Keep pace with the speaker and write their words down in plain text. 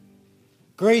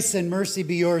Grace and mercy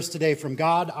be yours today from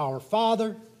God our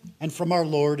Father and from our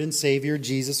Lord and Savior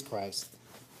Jesus Christ.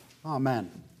 Amen.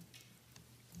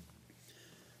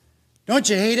 Don't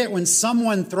you hate it when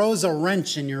someone throws a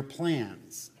wrench in your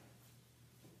plans?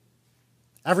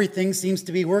 Everything seems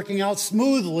to be working out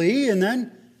smoothly, and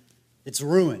then it's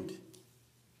ruined.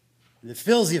 And it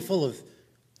fills you full of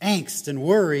angst and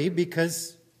worry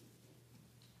because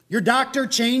your doctor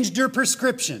changed your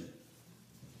prescription.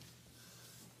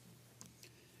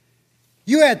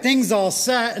 You had things all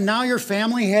set, and now your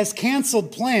family has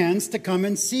canceled plans to come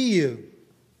and see you.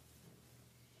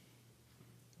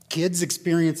 Kids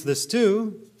experience this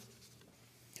too.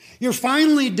 You're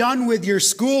finally done with your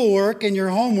schoolwork and your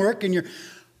homework, and you're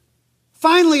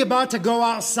finally about to go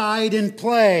outside and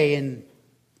play, and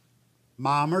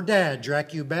mom or dad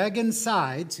drag you back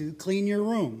inside to clean your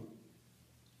room.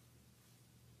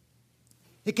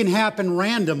 It can happen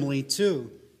randomly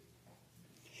too.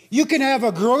 You can have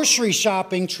a grocery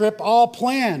shopping trip all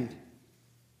planned,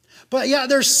 but yet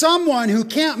there's someone who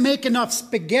can't make enough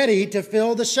spaghetti to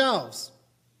fill the shelves.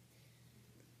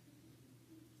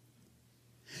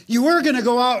 You were going to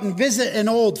go out and visit an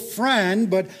old friend,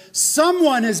 but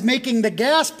someone is making the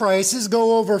gas prices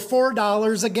go over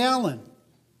 $4 a gallon.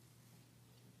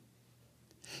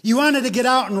 You wanted to get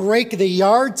out and rake the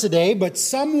yard today, but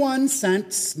someone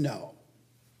sent snow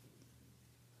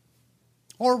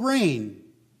or rain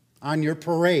on your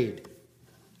parade.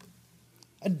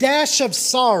 A dash of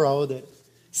sorrow that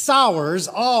sours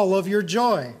all of your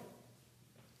joy.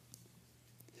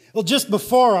 Well, just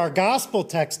before our gospel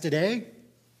text today,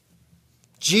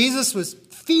 Jesus was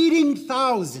feeding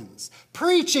thousands,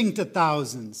 preaching to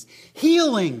thousands,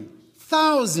 healing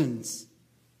thousands.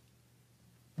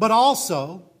 But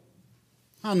also,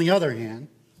 on the other hand,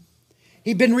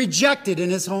 he'd been rejected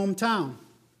in his hometown.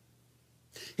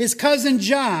 His cousin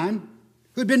John,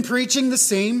 who'd been preaching the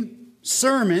same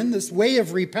sermon, this way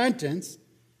of repentance,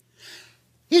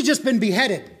 he'd just been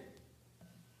beheaded.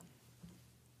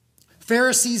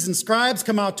 Pharisees and scribes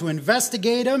come out to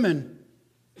investigate him, and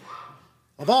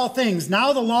of all things,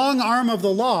 now the long arm of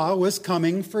the law was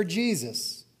coming for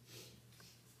Jesus.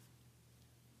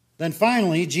 Then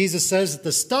finally, Jesus says that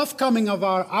the stuff coming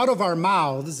out of our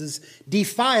mouths is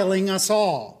defiling us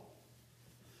all.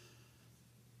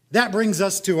 That brings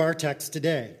us to our text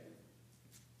today.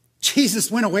 Jesus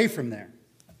went away from there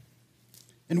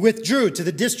and withdrew to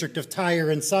the district of Tyre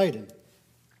and Sidon.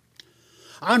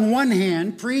 On one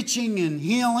hand, preaching and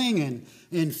healing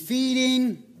and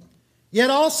feeding,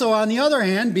 yet also on the other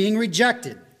hand, being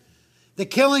rejected. The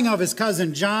killing of his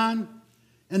cousin John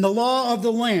and the law of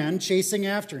the land chasing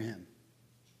after him.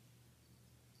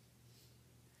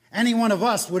 Any one of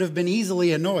us would have been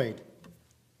easily annoyed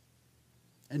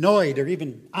or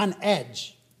even on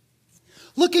edge,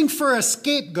 looking for a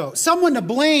scapegoat, someone to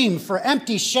blame for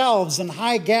empty shelves and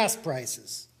high gas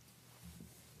prices,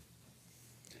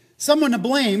 someone to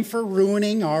blame for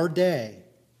ruining our day.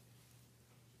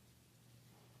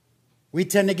 We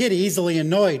tend to get easily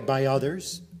annoyed by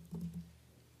others.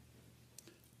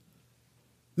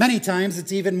 Many times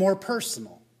it's even more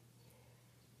personal.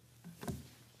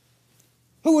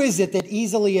 Who is it that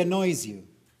easily annoys you?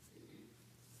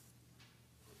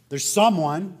 There's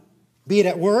someone, be it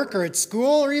at work or at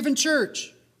school or even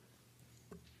church,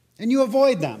 and you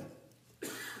avoid them.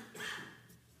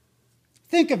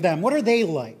 Think of them. What are they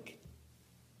like?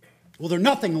 Well, they're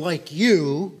nothing like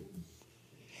you.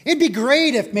 It'd be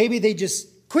great if maybe they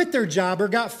just quit their job or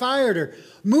got fired or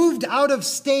moved out of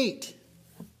state.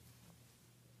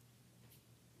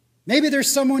 Maybe there's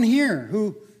someone here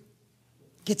who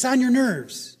gets on your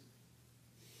nerves.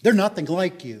 They're nothing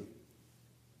like you.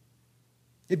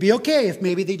 It'd be okay if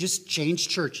maybe they just changed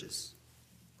churches.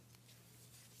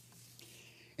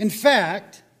 In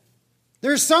fact,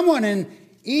 there's someone in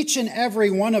each and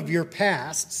every one of your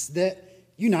pasts that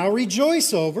you now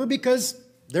rejoice over because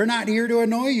they're not here to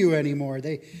annoy you anymore.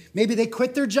 Maybe they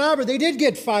quit their job, or they did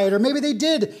get fired, or maybe they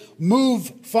did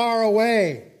move far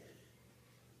away.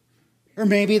 Or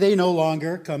maybe they no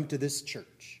longer come to this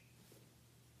church.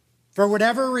 For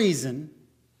whatever reason,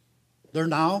 they're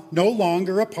now no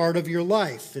longer a part of your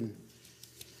life. And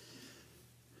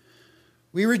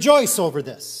we rejoice over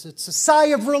this. It's a sigh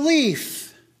of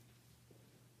relief.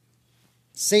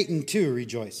 Satan too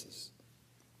rejoices.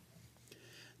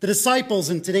 The disciples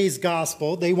in today's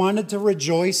gospel, they wanted to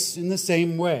rejoice in the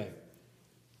same way.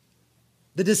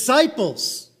 The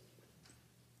disciples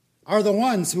are the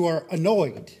ones who are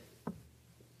annoyed.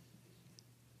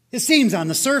 It seems on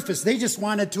the surface they just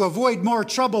wanted to avoid more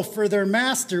trouble for their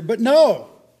master, but no.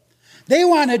 They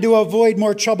wanted to avoid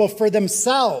more trouble for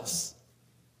themselves.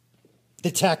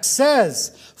 The text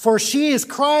says, for she is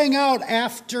crying out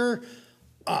after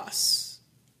us.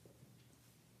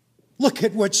 Look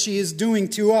at what she is doing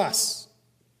to us.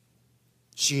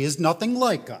 She is nothing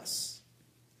like us.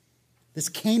 This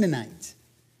Canaanite,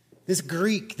 this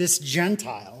Greek, this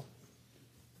Gentile,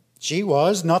 she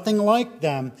was nothing like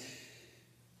them.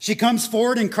 She comes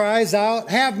forward and cries out,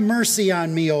 have mercy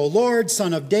on me, O Lord,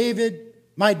 Son of David.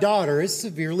 My daughter is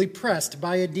severely pressed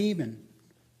by a demon.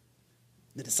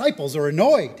 The disciples are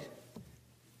annoyed.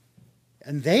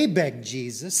 And they beg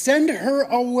Jesus, send her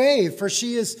away, for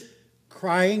she is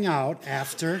crying out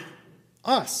after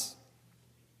us.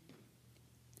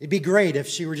 It'd be great if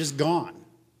she were just gone.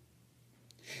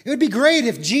 It would be great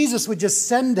if Jesus would just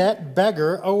send that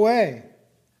beggar away.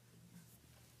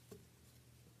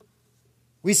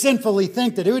 We sinfully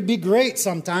think that it would be great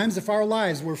sometimes if our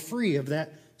lives were free of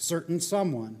that certain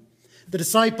someone. The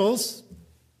disciples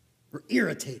were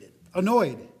irritated,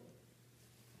 annoyed.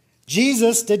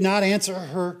 Jesus did not answer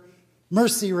her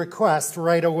mercy request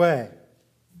right away.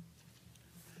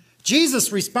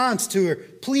 Jesus' response to her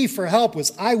plea for help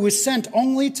was, I was sent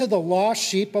only to the lost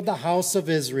sheep of the house of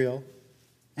Israel.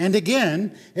 And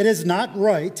again, it is not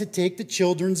right to take the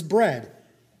children's bread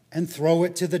and throw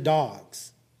it to the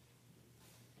dogs.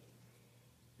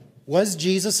 Was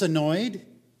Jesus annoyed?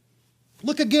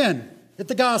 Look again at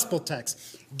the gospel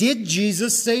text. Did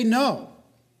Jesus say no?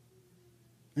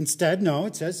 Instead, no,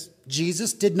 it says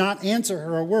Jesus did not answer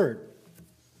her a word.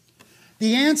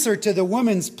 The answer to the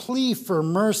woman's plea for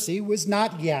mercy was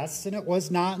not yes, and it was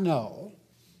not no.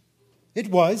 It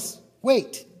was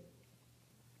wait.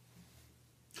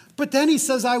 But then he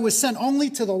says, I was sent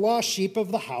only to the lost sheep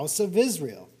of the house of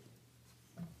Israel.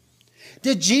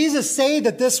 Did Jesus say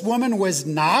that this woman was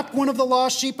not one of the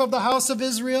lost sheep of the house of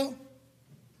Israel?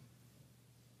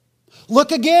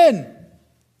 Look again.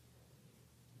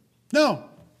 No.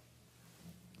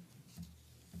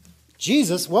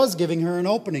 Jesus was giving her an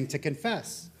opening to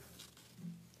confess.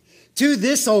 To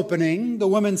this opening, the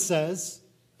woman says,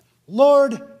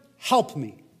 Lord, help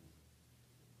me.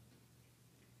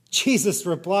 Jesus'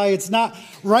 reply, it's not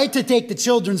right to take the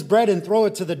children's bread and throw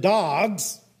it to the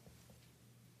dogs.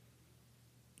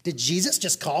 Did Jesus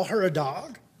just call her a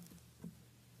dog?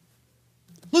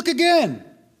 Look again.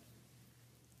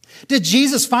 Did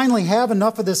Jesus finally have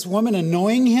enough of this woman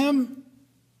annoying him?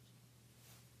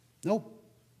 Nope.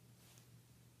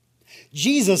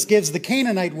 Jesus gives the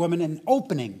Canaanite woman an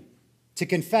opening to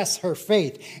confess her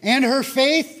faith. And her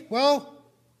faith, well,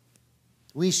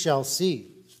 we shall see.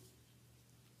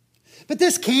 But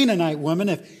this Canaanite woman,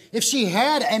 if she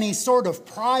had any sort of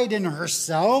pride in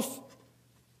herself,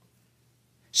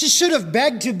 she should have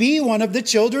begged to be one of the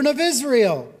children of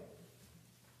Israel.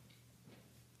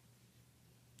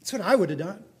 That's what I would have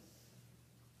done.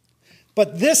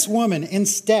 But this woman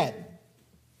instead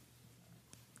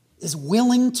is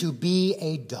willing to be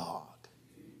a dog.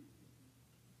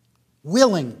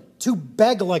 Willing to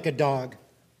beg like a dog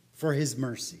for his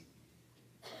mercy.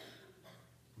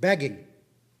 Begging.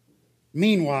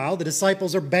 Meanwhile, the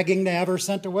disciples are begging to have her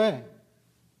sent away.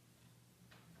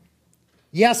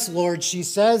 Yes, Lord, she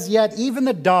says, yet even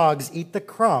the dogs eat the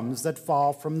crumbs that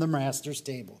fall from the master's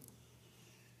table.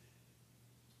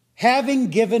 Having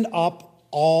given up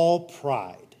all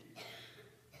pride,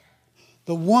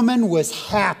 the woman was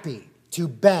happy to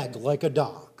beg like a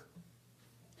dog.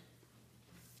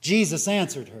 Jesus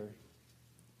answered her,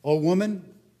 O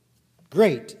woman,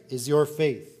 great is your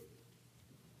faith.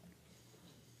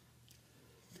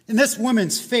 In this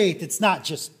woman's faith, it's not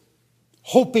just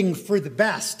hoping for the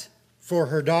best for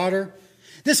her daughter.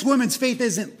 This woman's faith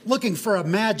isn't looking for a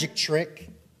magic trick.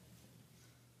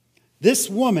 This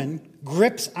woman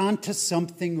grips onto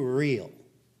something real.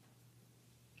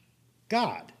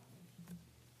 God.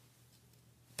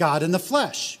 God in the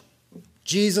flesh.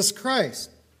 Jesus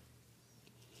Christ.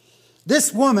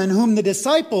 This woman, whom the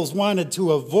disciples wanted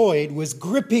to avoid, was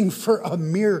gripping for a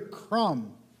mere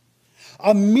crumb.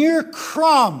 A mere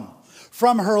crumb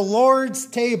from her Lord's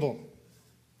table.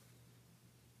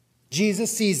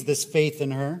 Jesus sees this faith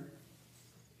in her.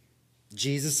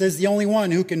 Jesus is the only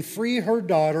one who can free her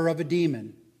daughter of a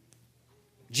demon.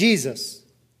 Jesus,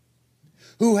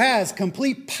 who has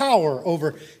complete power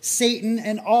over Satan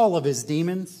and all of his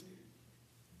demons.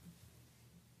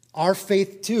 Our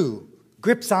faith, too,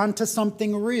 grips onto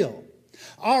something real.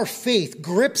 Our faith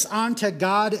grips onto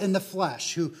God in the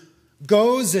flesh, who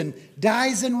goes and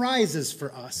dies and rises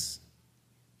for us.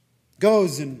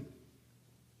 Goes and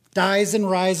dies and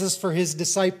rises for his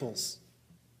disciples,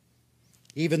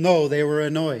 even though they were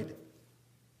annoyed.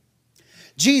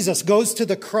 Jesus goes to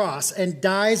the cross and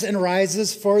dies and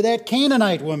rises for that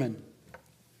Canaanite woman.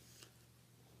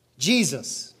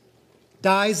 Jesus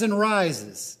dies and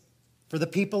rises for the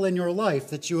people in your life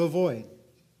that you avoid.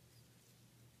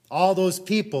 All those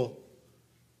people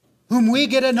whom we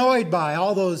get annoyed by,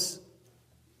 all those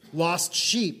lost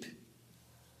sheep.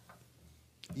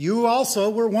 You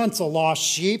also were once a lost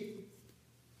sheep.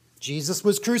 Jesus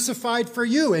was crucified for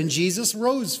you, and Jesus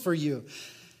rose for you,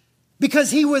 because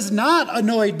he was not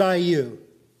annoyed by you.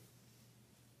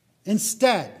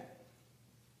 Instead,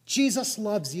 Jesus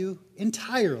loves you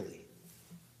entirely,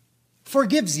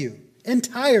 forgives you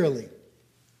entirely.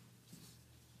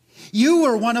 You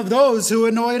were one of those who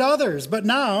annoyed others, but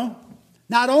now,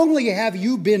 not only have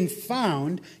you been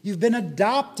found, you've been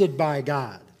adopted by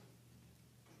God.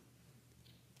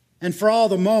 And for all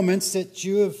the moments that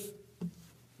you have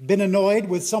been annoyed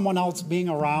with someone else being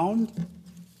around,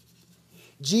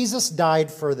 Jesus died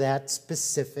for that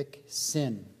specific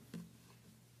sin.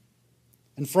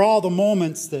 And for all the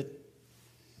moments that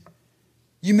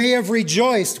you may have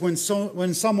rejoiced when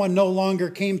someone no longer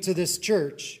came to this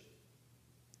church,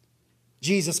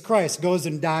 Jesus Christ goes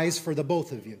and dies for the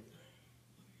both of you.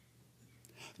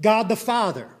 God the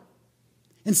Father,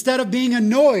 instead of being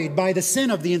annoyed by the sin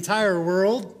of the entire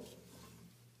world,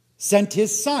 sent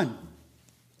his Son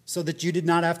so that you did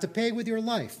not have to pay with your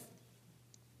life.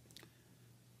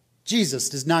 Jesus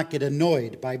does not get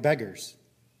annoyed by beggars.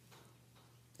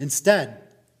 Instead,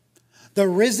 the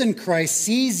risen Christ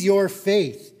sees your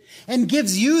faith and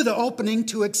gives you the opening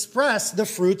to express the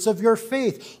fruits of your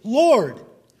faith. Lord,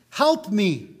 help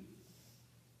me.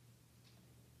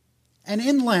 And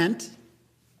in Lent,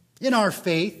 in our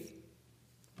faith,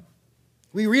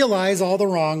 we realize all the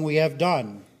wrong we have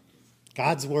done.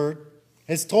 God's word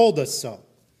has told us so.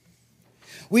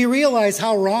 We realize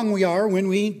how wrong we are when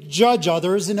we judge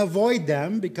others and avoid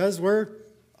them because we're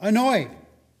annoyed.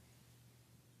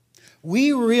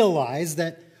 We realize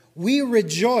that we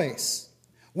rejoice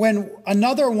when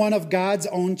another one of God's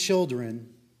own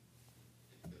children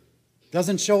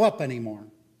doesn't show up anymore.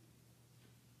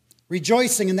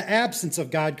 Rejoicing in the absence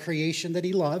of God creation that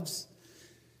he loves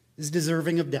is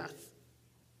deserving of death.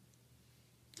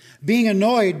 Being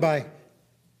annoyed by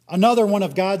another one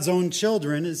of God's own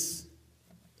children is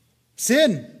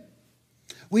sin.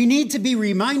 We need to be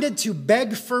reminded to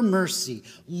beg for mercy.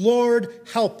 Lord,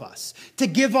 help us. To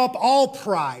give up all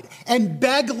pride and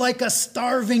beg like a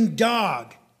starving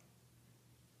dog.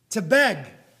 To beg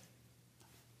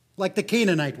like the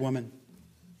Canaanite woman.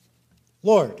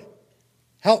 Lord,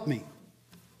 help me.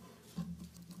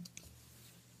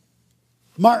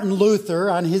 Martin Luther,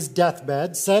 on his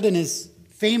deathbed, said in his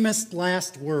famous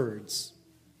last words,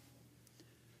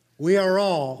 "We are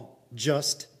all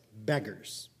just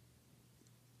beggars."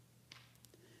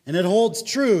 And it holds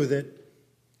true that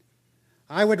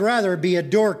I would rather be a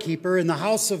doorkeeper in the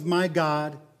house of my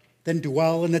God than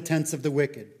dwell in the tents of the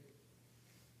wicked.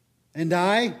 And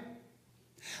I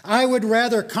would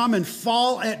rather come and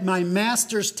fall at my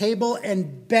master's table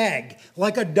and beg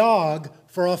like a dog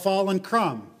for a fallen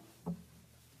crumb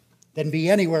than be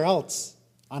anywhere else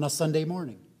on a Sunday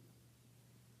morning.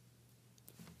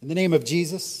 In the name of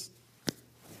Jesus,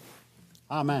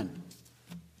 amen.